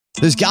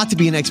There's got to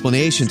be an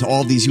explanation to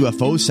all of these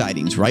UFO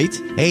sightings, right?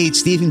 Hey,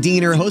 it's Stephen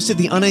Diener, host of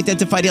the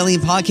Unidentified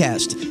Alien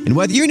Podcast. And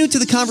whether you're new to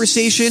the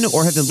conversation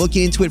or have been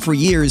looking into it for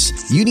years,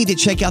 you need to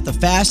check out the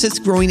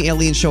fastest growing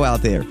alien show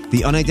out there,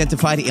 the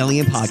Unidentified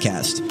Alien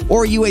Podcast,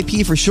 or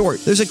UAP for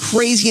short. There's a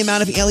crazy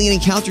amount of alien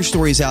encounter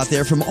stories out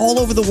there from all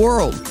over the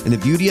world. And the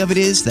beauty of it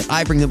is that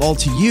I bring them all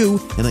to you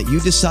and let you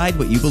decide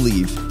what you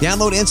believe.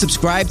 Download and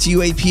subscribe to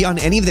UAP on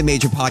any of the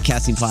major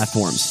podcasting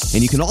platforms.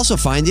 And you can also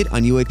find it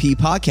on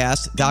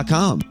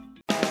UAPpodcast.com.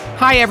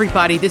 Hi,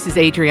 everybody. This is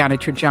Adriana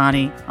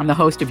Trajani. I'm the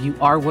host of You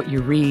Are What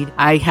You Read.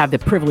 I have the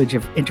privilege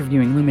of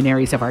interviewing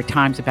luminaries of our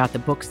times about the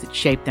books that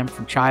shaped them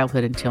from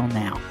childhood until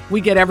now.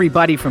 We get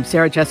everybody from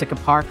Sarah Jessica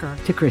Parker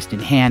to Kristen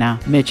Hanna,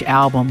 Mitch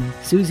Albom,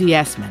 Susie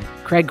Essman,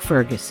 Craig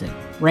Ferguson,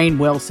 Rainn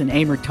Wilson,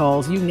 Amor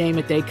Tolls, you name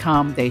it, they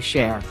come, they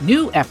share.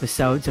 New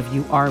episodes of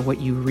You Are What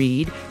You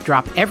Read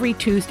drop every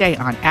Tuesday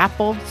on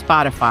Apple,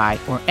 Spotify,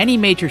 or any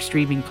major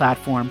streaming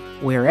platform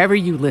wherever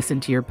you listen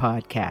to your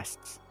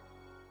podcasts.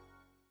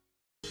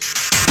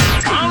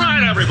 All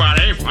right,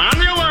 everybody, on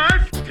the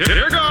alert.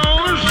 Here goes.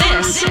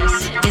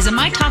 This is a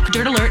My Talk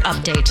Dirt Alert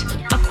update.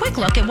 A quick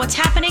look at what's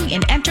happening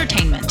in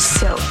entertainment.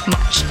 So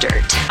much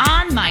dirt.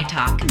 On My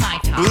Talk.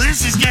 Well,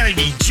 this is going to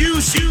be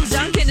juicy.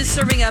 Dunkin is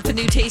serving up a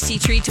new tasty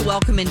treat to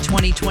welcome in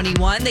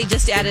 2021. They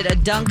just added a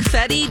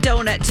Dunkfetti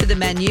donut to the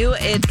menu.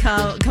 It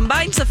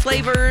combines the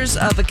flavors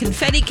of a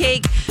confetti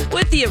cake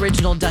with the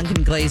original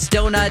Dunkin glazed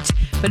donut.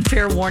 But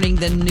fair warning,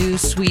 the new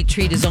sweet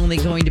treat is only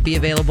going to be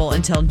available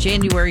until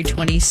January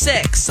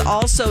 26th.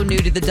 Also new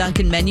to the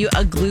Dunkin menu,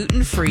 a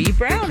gluten-free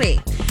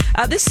brownie.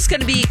 This is going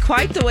to be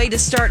quite the way to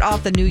start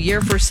off the new year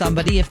for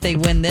somebody if they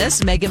win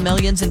this. Mega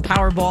Millions and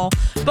Powerball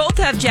both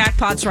have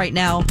jackpots right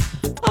now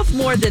of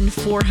more than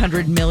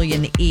 $400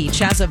 million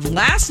each. As of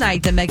last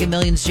night, the Mega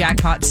Millions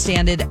jackpot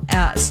stood at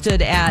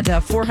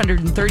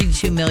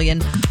 $432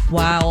 million,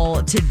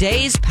 while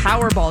today's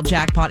Powerball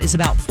jackpot is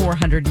about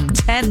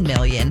 $410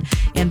 million.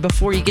 And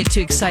before you get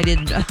too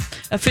excited,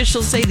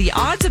 officials say the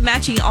odds of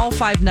matching all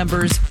five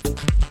numbers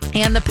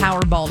and the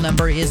Powerball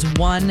number is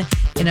 1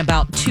 in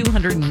about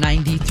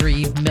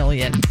 293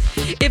 million.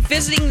 If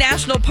visiting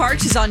national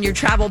parks is on your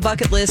travel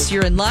bucket list,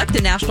 you're in luck.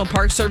 The National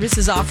Park Service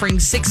is offering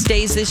 6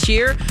 days this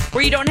year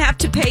where you don't have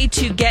to pay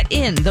to get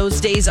in.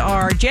 Those days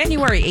are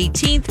January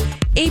 18th,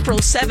 April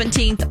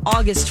 17th,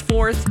 August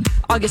 4th,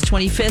 August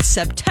 25th,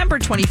 September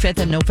 25th,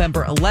 and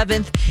November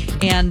 11th.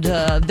 And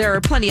there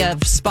are plenty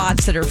of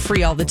spots that are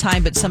free all the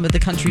time, but some of the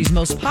country's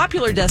most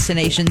popular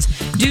destinations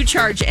do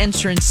charge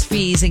entrance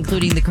fees,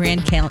 including the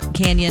Grand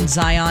Canyon,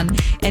 Zion,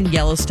 and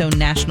Yellowstone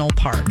National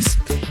Parks.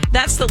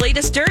 That's the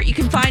latest dirt. You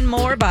can find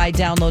more by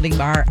downloading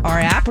our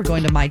app or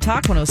going to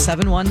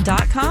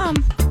mytalk1071.com.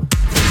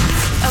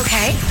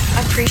 Okay,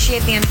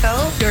 appreciate the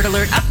info. Dirt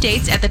Alert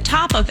updates at the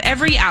top of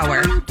every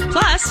hour.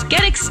 Plus,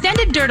 get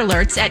extended Dirt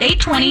Alerts at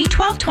 8:20,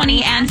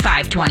 12:20, and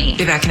 5:20.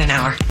 Be back in an hour.